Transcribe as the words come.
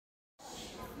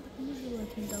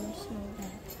can go slow down.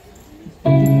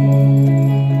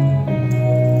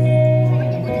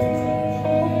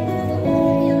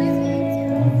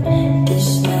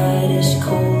 This night is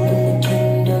cold in the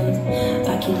kingdom.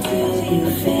 I can feel you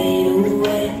fade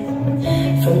away.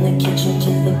 From the kitchen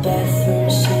to the bathroom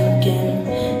sinking.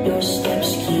 Your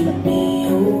steps keep me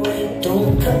awake.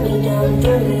 Don't cut me down,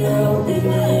 throw me out, leave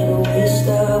me in a waste.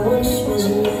 I once was a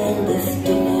man with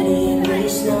dignity and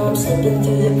grace. Now I'm slipping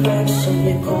through the cracks of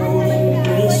your cold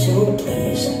embrace. So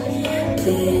please,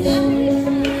 please,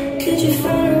 could you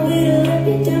find a way to let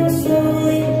me down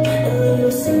slowly? A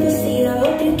little sympathy, I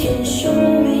hope you can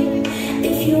show me.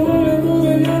 If you wanna go,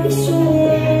 then I'll be so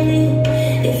lonely.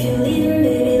 If you're leaving,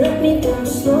 baby, let me down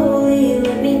slowly.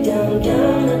 Let me down,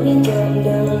 down, let me down,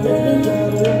 down, let me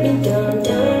down, let me down,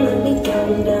 down, let me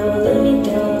down, down, let me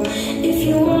down. If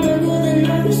you wanna go, then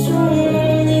I'll be so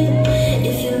lonely.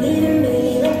 If you're leaving,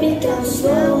 baby, let me down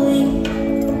slowly.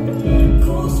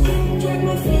 Cold skin, drag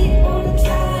my feet on the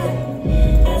tile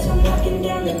as I'm walking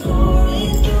down the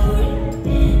corridor.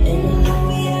 And I know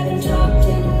we haven't talked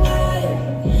in a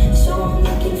while, so I'm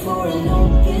looking for an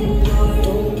open door.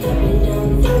 Don't cut me down,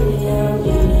 throw me out,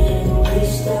 leave me in a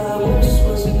waste. I once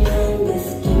was a man with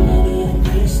dignity and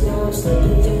grace. Now I'm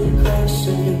slipping through the cracks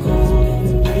of your cold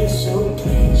embrace. So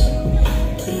please,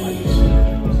 please,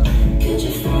 could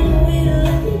you find a way to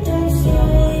let me down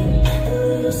slowly? A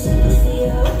little sympathy, I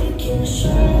hope you can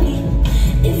show me.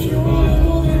 If you wanna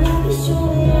go, then I'll be so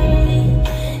lonely.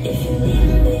 If you're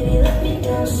leaving, baby, let me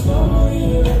down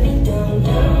slowly. Let me down,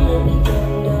 down, let me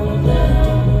down,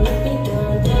 down, let me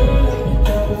down, down, let me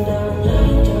down, down, let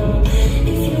me down.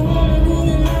 If you wanna go,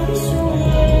 then I'll be so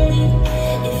lonely.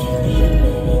 If you're leaving,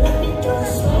 baby, let me down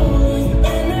slowly.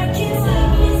 And I can't stop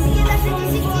myself from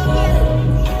falling.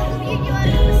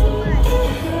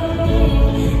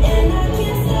 And I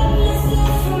can't stop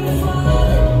myself from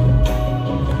falling.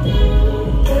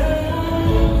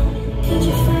 Could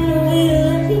you find a way to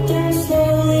let me down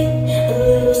slowly? A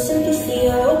little sympathy, I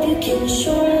hope you can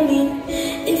show me.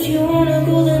 If you wanna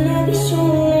go, then I'll be so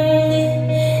lonely.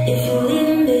 If you're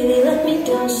leaving, baby, let me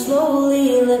down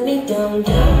slowly. Let me down,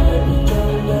 down, let me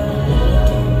down, down,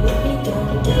 let me down,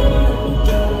 down, let me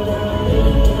down, down, let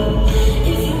me down.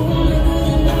 If you wanna go,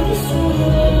 then I'll be so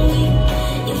lonely.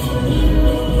 If you're leaving,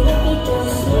 baby, let me down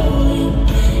slowly.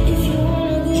 If you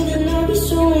wanna go, then I'll be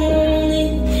so lonely.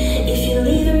 If you're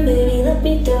leaving, baby, let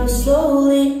me down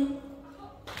slowly.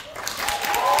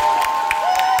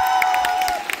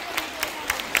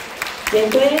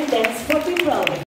 Děkujeme.